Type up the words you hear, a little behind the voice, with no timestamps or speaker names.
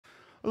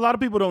A lot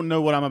of people don't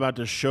know what I'm about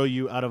to show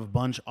you out of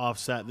bunch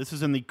offset. This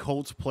is in the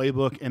Colts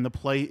playbook, and the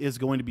play is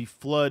going to be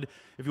flood.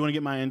 If you want to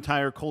get my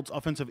entire Colts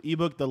offensive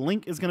ebook, the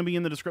link is going to be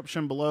in the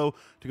description below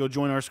to go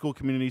join our school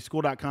community,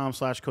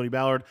 school.com/Cody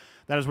Ballard.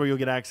 That is where you'll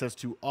get access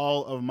to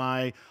all of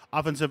my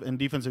offensive and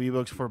defensive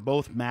ebooks for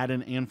both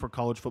Madden and for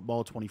College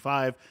Football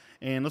 25.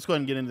 And let's go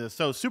ahead and get into this.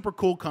 So super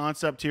cool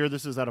concept here.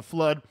 This is out of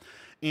flood.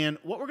 And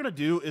what we're going to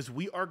do is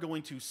we are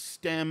going to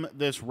stem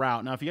this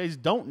route. Now, if you guys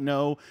don't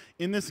know,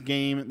 in this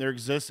game, there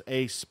exists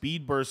a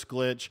speed burst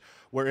glitch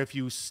where if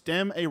you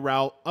stem a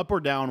route up or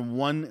down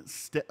one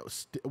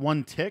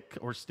tick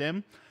or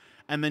stem,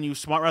 and then you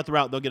smart route the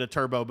route, they'll get a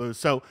turbo boost.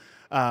 So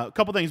a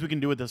couple things we can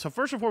do with this. So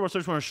first and foremost, I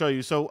just want to show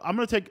you. So I'm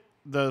going to take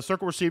the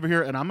circle receiver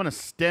here, and I'm going to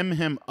stem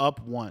him up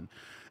one.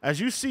 As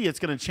you see, it's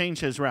going to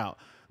change his route.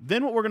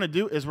 Then what we're going to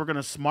do is we're going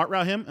to smart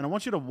route him, and I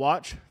want you to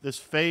watch this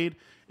fade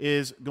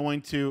is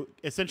going to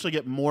essentially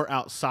get more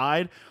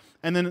outside.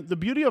 And then the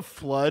beauty of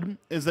flood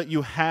is that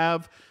you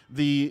have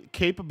the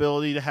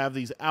capability to have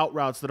these out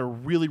routes that are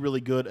really,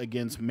 really good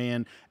against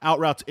man, out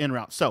routes, in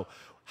routes. So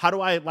how do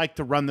I like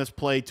to run this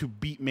play to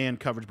beat man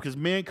coverage? Because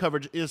man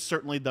coverage is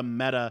certainly the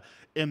meta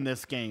in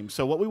this game.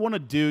 So what we want to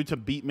do to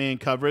beat man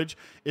coverage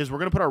is we're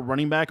going to put our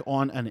running back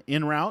on an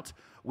in route.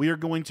 We are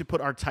going to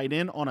put our tight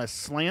end on a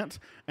slant,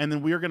 and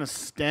then we are going to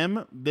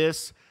stem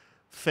this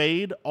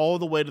fade all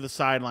the way to the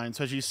sideline.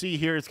 So as you see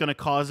here, it's going to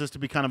cause this to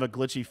be kind of a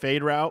glitchy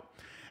fade route.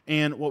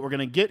 And what we're going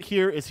to get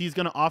here is he's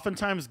going to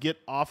oftentimes get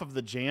off of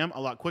the jam a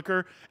lot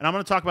quicker. And I'm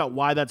going to talk about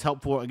why that's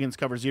helpful against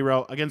cover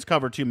zero. Against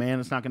cover two, man,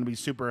 it's not going to be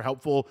super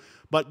helpful.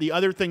 But the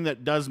other thing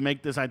that does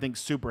make this, I think,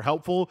 super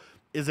helpful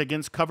is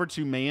against cover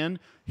two, man,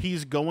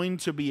 he's going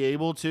to be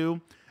able to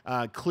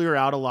clear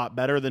out a lot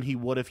better than he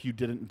would if you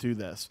didn't do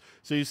this.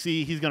 So you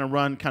see he's going to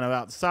run kind of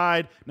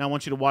outside. Now I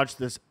want you to watch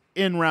this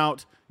in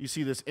route. You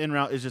see this in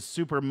route is just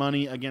super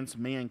money against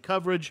man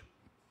coverage.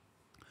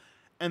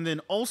 And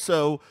then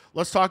also,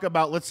 let's talk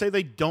about, let's say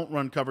they don't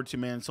run cover two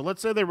man. So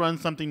let's say they run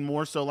something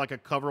more so like a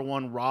cover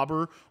one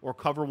robber or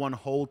cover one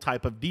hold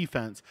type of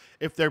defense.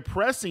 If they're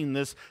pressing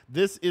this,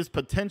 this is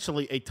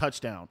potentially a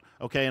touchdown.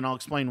 Okay, and I'll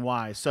explain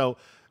why. So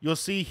you'll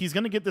see he's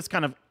going to get this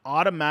kind of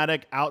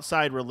automatic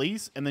outside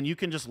release, and then you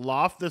can just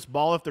loft this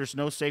ball if there's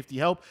no safety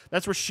help.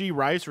 That's Rashee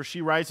Rice.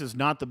 Rashee Rice is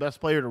not the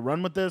best player to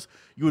run with this.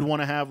 You would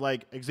want to have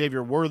like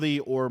Xavier Worthy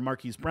or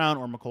Marquise Brown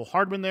or McCole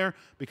Hardman there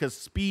because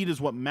speed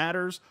is what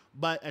matters.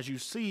 But as you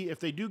see,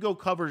 if they do go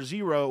cover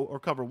zero or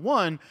cover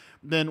one,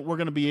 then we're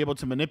going to be able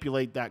to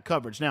manipulate that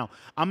coverage. Now,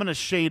 I'm going to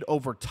shade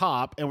over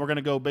top, and we're going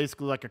to go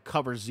basically like a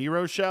cover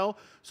zero shell.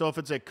 So if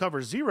it's a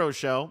cover zero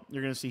shell,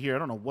 you're going to see here, I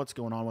don't know what's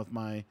going on with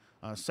my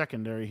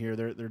secondary here.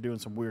 They're doing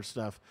some weird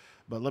stuff.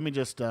 But let me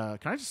just, can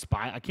I just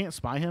spy? I can't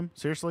spy him?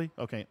 Seriously?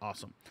 Okay,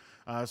 awesome.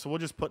 So we'll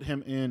just put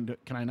him in.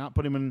 Can I not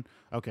put him in?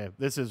 Okay,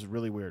 this is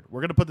really weird. We're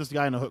going to put this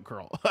guy in a hook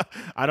curl.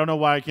 I don't know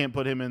why I can't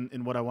put him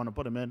in what I want to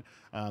put him in.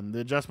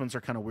 The adjustments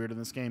are kind of weird in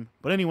this game.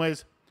 But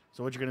anyways,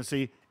 so what you're going to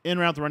see, in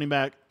route the running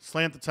back,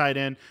 slant the tight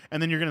end,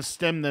 and then you're going to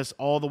stem this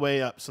all the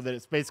way up so that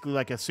it's basically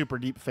like a super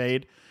deep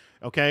fade.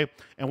 Okay,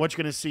 and what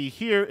you're going to see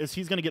here is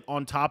he's going to get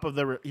on top of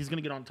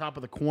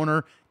the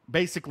corner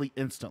basically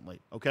instantly.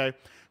 Okay,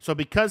 so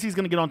because he's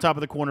going to get on top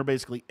of the corner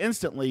basically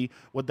instantly,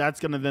 what that's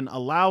going to then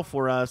allow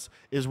for us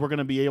is we're going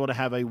to be able to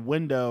have a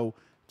window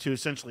to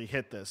essentially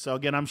hit this. So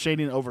again, I'm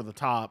shading over the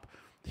top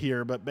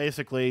here, but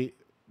basically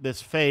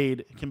this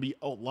fade can be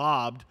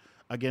lobbed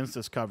against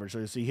this coverage. So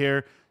you see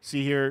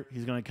here,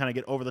 he's going to kind of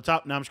get over the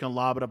top. Now I'm just going to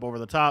lob it up over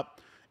the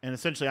top, and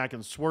essentially I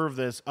can swerve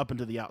this up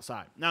into the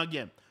outside. Now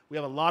again, we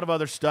have a lot of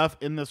other stuff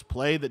in this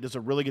play that does a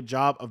really good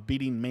job of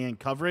beating man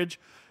coverage.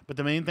 But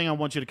the main thing I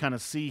want you to kind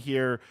of see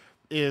here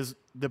is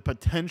the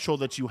potential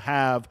that you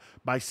have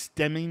by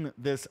stemming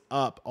this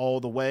up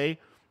all the way.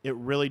 It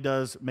really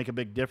does make a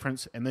big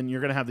difference. And then you're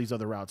going to have these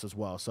other routes as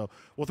well. So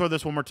we'll throw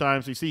this one more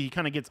time. So you see he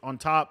kind of gets on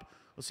top.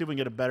 Let's see if we can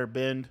get a better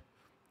bend.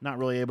 Not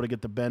really able to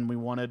get the bend we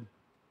wanted.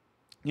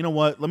 You know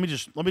what? Let me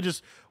just,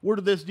 we're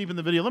this deep in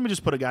the video. Let me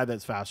just put a guy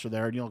that's faster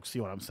there, and you'll see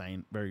what I'm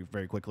saying very,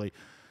 very quickly.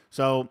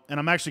 So, and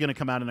I'm actually going to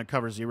come out in a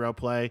cover zero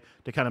play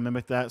to kind of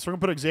mimic that. So we're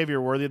going to put Xavier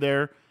Worthy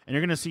there, and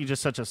you're going to see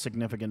just such a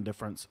significant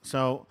difference.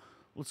 So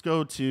let's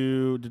go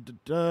to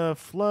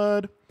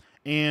flood,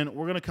 and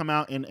we're going to come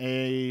out in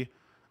a,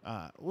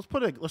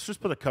 let's just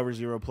put a cover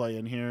zero play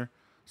in here.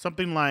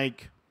 Something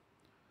like,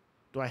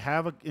 do I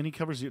have any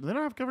cover zero? Do they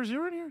not have cover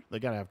zero in here? They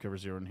got to have cover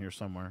zero in here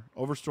somewhere.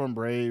 Overstorm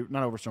Brave,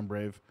 not Overstorm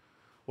Brave.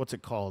 What's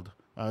it called?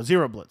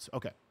 Zero Blitz.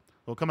 Okay.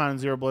 We'll come out in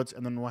zero blitz,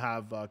 and then we'll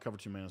have cover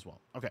two man as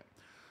well. Okay.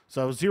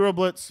 So zero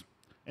blitz,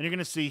 and you're going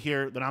to see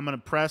here that I'm going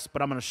to press,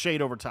 but I'm going to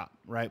shade over top,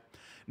 right?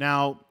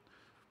 Now,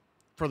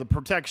 for the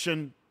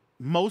protection,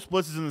 most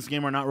blitzes in this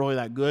game are not really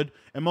that good,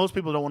 and most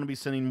people don't want to be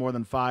sending more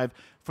than 5.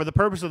 For the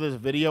purpose of this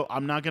video,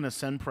 I'm not going to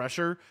send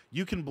pressure.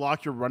 You can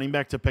block your running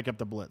back to pick up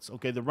the blitz,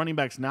 okay? The running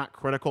back's not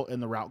critical in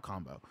the route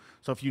combo.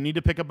 So if you need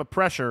to pick up a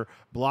pressure,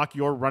 block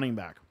your running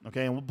back,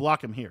 okay? And we'll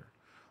block him here.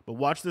 But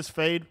watch this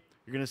fade.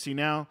 You're going to see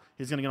now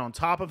he's going to get on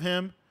top of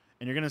him,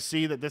 and you're going to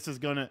see that this is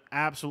going to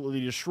absolutely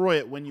destroy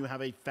it when you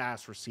have a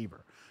fast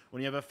receiver.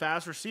 When you have a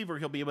fast receiver,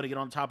 he'll be able to get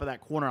on top of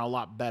that corner a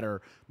lot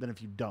better than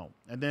if you don't.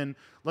 And then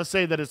let's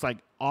say that it's like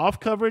off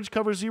coverage,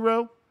 cover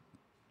 0.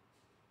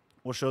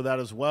 We'll show that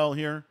as well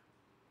here.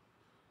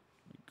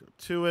 Go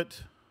to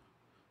it.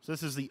 So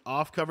this is the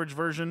off coverage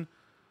version.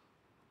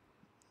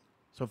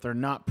 So if they're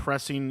not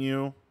pressing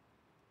you,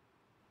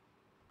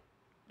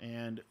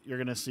 and you're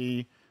going to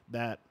see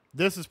that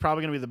this is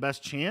probably going to be the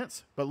best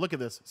chance. But look at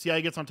this. See how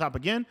he gets on top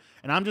again?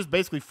 And I'm just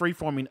basically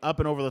free-forming up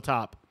and over the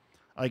top.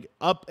 Like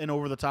up and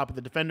over the top of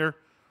the defender.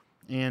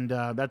 And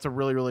that's a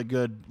really, really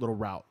good little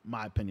route, in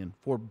my opinion,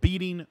 for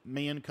beating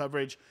man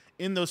coverage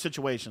in those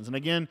situations. And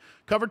again,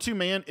 cover 2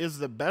 man is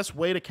the best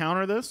way to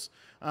counter this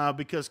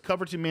because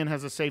cover 2 man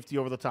has a safety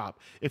over the top.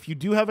 If you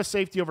do have a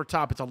safety over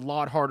top, it's a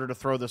lot harder to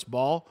throw this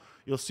ball.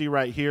 You'll see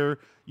right here.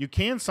 You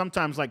can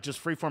sometimes like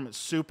just freeform it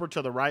super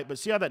to the right, but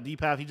see how that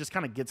deep half, he just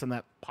kind of gets in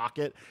that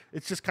pocket.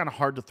 It's just kind of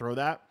hard to throw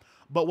that.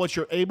 But what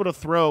you're able to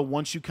throw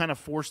once you kind of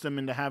force them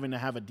into having to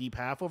have a deep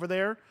half over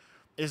there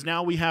is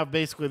now we have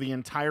basically the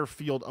entire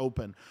field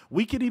open.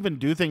 We could even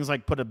do things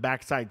like put a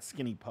backside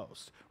skinny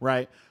post,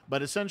 right?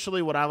 But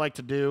essentially what I like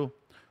to do,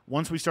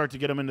 once we start to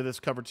get them into this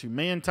cover 2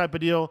 man type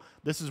of deal,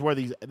 this is where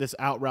this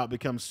out route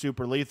becomes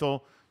super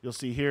lethal. You'll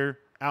see here,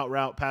 out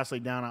route, pass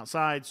laid down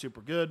outside,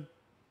 super good.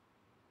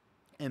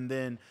 And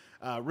then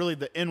really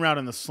the in route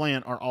and the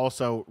slant are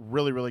also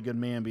really, really good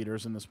man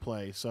beaters in this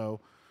play. So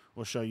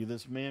we'll show you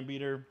this man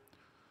beater.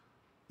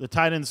 The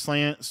tight end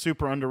slant,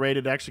 super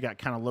underrated. Actually got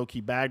kind of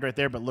low-key bagged right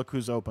there, but look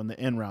who's open, the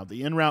in route.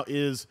 The in route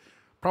is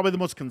probably the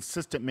most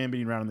consistent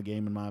man-beating route in the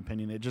game, in my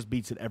opinion. It just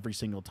beats it every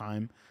single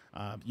time.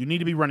 You need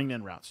to be running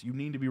in routes. You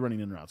need to be running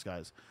in routes,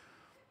 guys.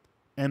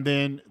 And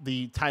then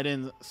the tight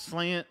end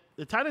slant.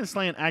 The tight end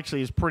slant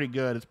actually is pretty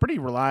good. It's pretty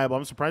reliable.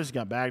 I'm surprised he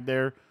got bagged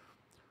there.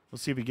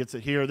 Let's see if he gets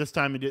it here. This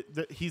time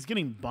he's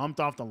getting bumped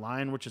off the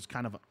line, which is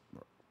kind of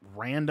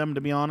random, to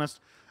be honest.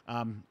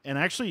 And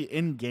actually,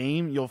 in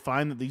game, you'll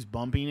find that these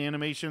bumping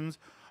animations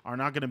are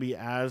not going to be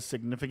as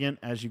significant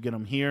as you get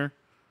them here.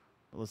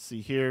 Let's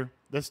see here.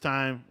 This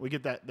time, we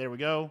get that. There we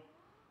go.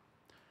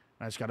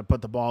 I just got to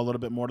put the ball a little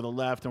bit more to the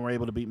left, and we're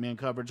able to beat man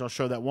coverage. I'll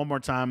show that one more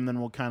time, and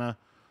then we'll kind of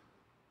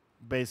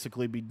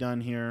basically be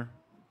done here.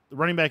 The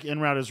running back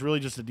in route is really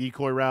just a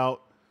decoy route.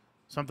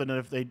 Something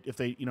that if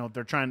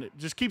they're trying to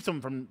just keeps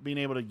them from being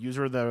able to use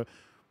the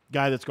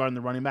guy that's guarding the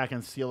running back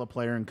and steal a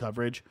player in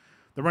coverage.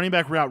 The running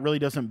back route really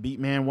doesn't beat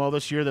man well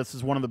this year. This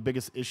is one of the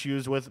biggest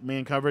issues with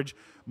man coverage.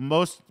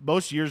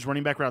 Most years,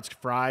 running back routes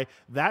fry.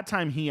 That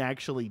time he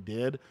actually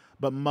did,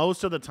 but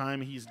most of the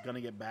time he's going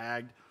to get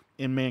bagged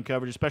in man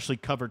coverage, especially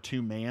cover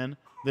 2 man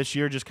this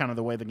year, just kind of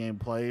the way the game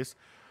plays.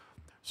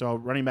 So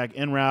running back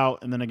in route,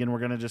 and then again, we're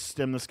going to just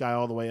stem this guy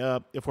all the way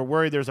up. If we're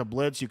worried there's a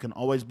blitz, you can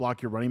always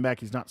block your running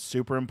back. He's not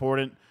super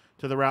important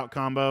to the route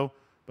combo.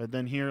 But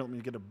then here, let me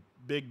get a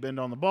big bend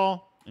on the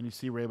ball, and you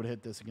see we're able to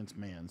hit this against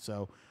man.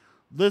 So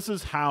this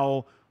is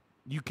how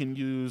you can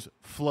use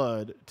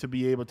flood to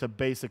be able to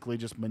basically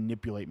just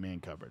manipulate man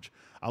coverage.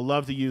 I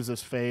love to use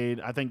this fade.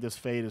 I think this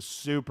fade is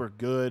super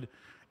good,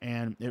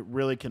 and it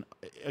really can,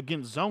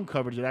 against zone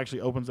coverage, it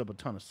actually opens up a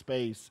ton of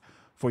space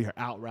for your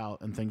out route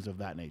and things of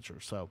that nature.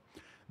 So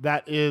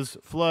that is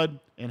flood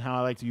and how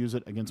I like to use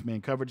it against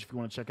man coverage. If you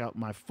want to check out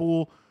my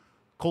full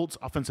Colts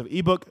offensive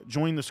ebook,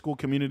 join the school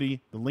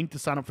community. The link to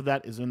sign up for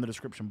that is in the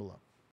description below.